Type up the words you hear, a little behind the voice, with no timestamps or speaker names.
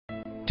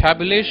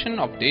tabulation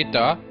of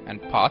data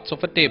and parts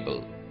of a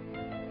table.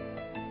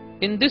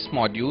 In this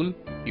module,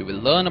 you will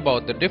learn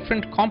about the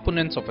different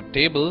components of a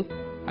table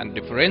and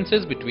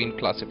differences between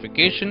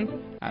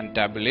classification and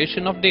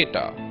tabulation of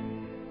data.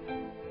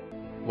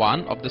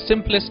 One of the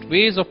simplest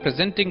ways of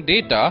presenting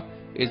data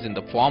is in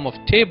the form of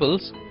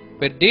tables,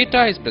 where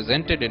data is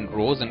presented in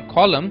rows and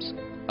columns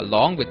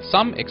along with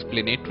some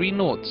explanatory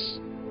notes.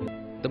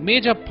 The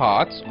major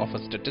parts of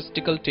a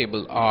statistical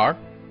table are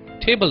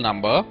table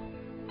number,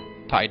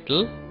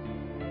 title,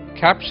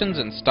 captions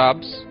and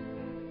stubs,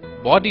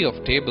 body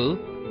of table,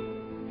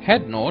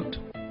 head note,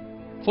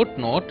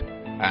 footnote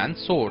and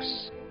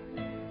source.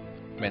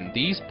 When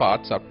these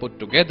parts are put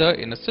together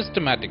in a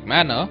systematic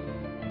manner,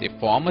 they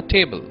form a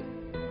table.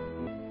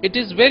 It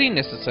is very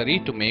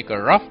necessary to make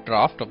a rough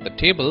draft of the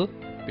table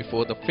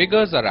before the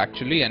figures are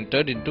actually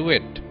entered into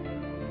it.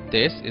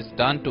 This is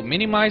done to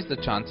minimize the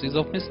chances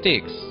of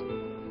mistakes.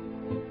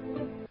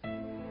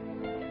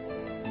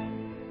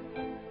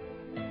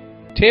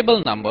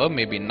 Table number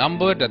may be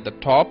numbered at the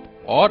top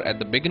or at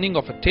the beginning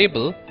of a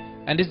table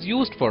and is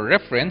used for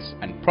reference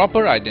and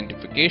proper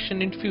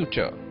identification in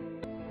future.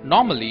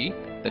 Normally,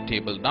 the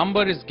table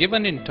number is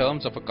given in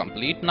terms of a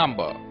complete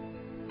number.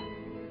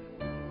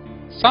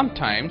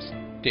 Sometimes,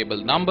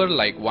 table number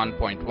like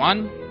 1.1,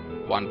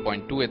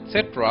 1.2,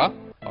 etc.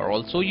 are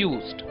also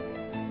used.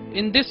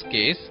 In this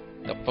case,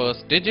 the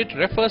first digit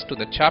refers to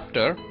the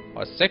chapter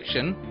or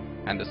section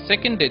and the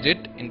second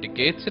digit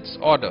indicates its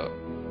order.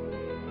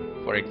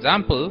 For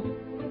example,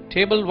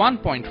 table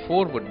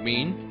 1.4 would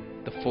mean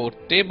the fourth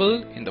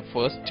table in the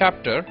first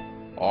chapter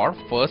or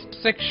first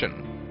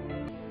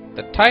section.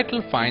 The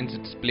title finds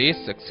its place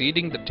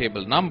succeeding the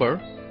table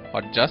number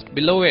or just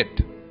below it.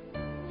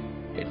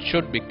 It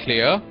should be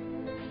clear,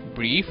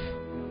 brief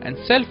and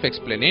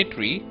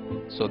self-explanatory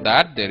so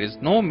that there is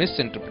no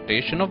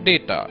misinterpretation of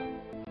data.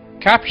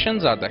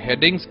 Captions are the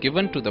headings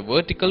given to the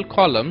vertical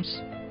columns,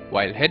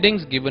 while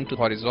headings given to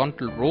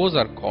horizontal rows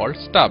are called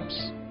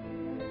stubs.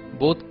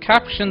 Both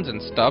captions and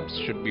stubs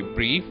should be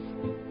brief,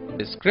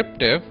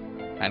 descriptive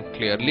and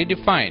clearly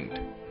defined.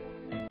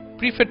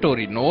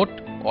 Prefatory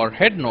note or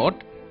head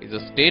note is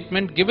a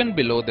statement given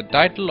below the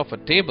title of a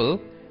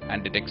table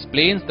and it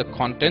explains the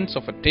contents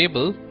of a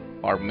table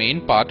or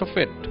main part of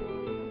it.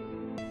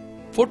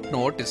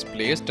 Footnote is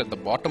placed at the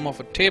bottom of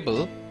a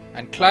table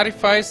and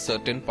clarifies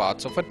certain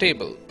parts of a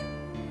table.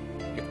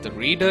 If the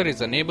reader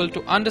is unable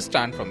to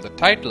understand from the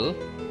title,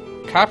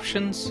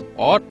 captions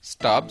or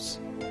stubs,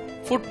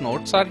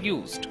 footnotes are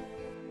used.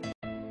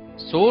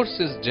 Source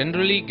is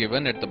generally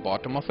given at the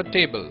bottom of a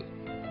table.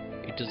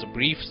 It is a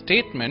brief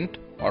statement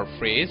or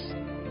phrase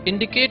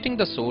indicating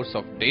the source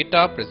of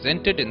data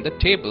presented in the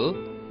table.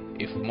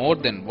 If more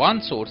than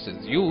one source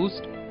is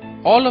used,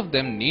 all of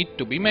them need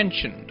to be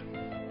mentioned.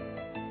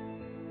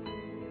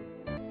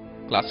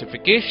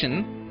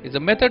 Classification is a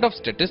method of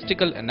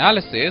statistical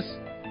analysis,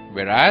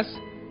 whereas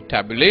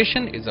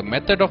tabulation is a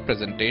method of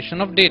presentation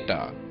of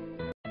data.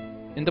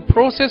 In the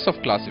process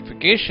of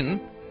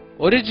classification,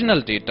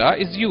 original data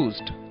is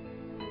used.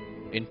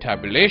 In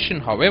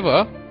tabulation,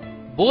 however,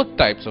 both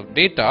types of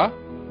data,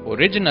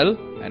 original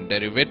and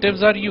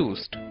derivatives, are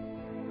used.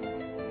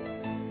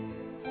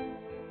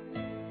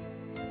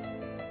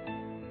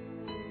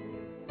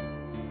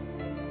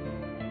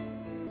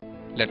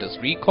 Let us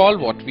recall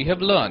what we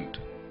have learned.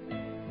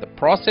 The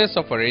process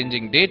of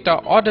arranging data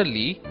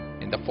orderly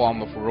in the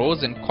form of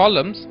rows and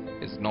columns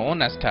is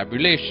known as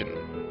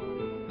tabulation.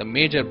 The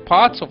major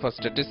parts of a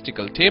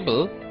statistical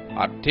table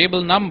are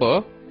table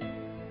number,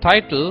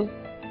 title,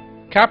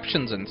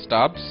 captions and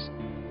stubs,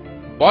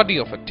 body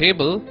of a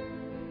table,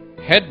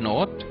 head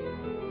note,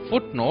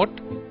 footnote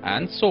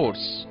and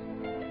source.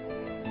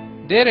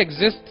 There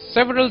exist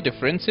several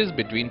differences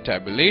between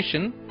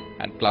tabulation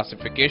and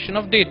classification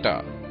of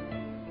data.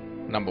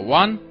 Number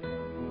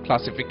 1.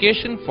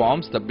 Classification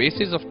forms the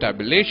basis of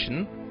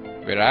tabulation,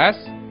 whereas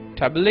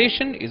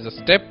tabulation is a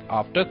step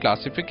after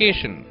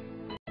classification.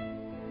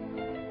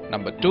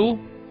 Number 2.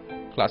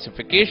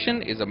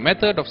 Classification is a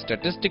method of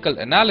statistical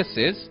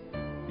analysis,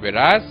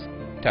 whereas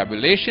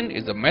tabulation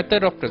is a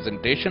method of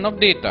presentation of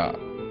data.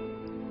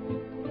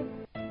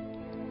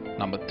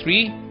 Number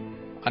 3.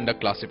 Under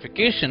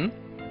classification,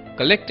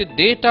 collected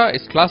data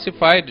is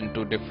classified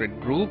into different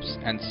groups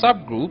and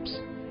subgroups,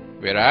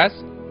 whereas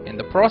in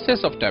the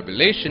process of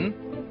tabulation,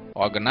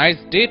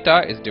 organized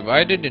data is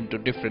divided into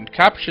different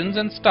captions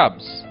and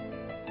stubs.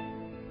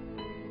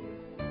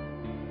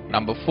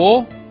 Number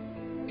 4.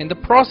 In the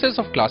process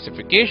of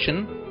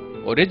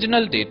classification,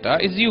 original data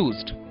is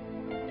used.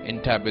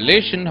 In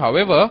tabulation,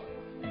 however,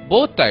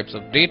 both types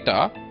of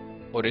data,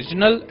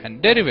 original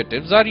and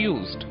derivatives, are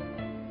used.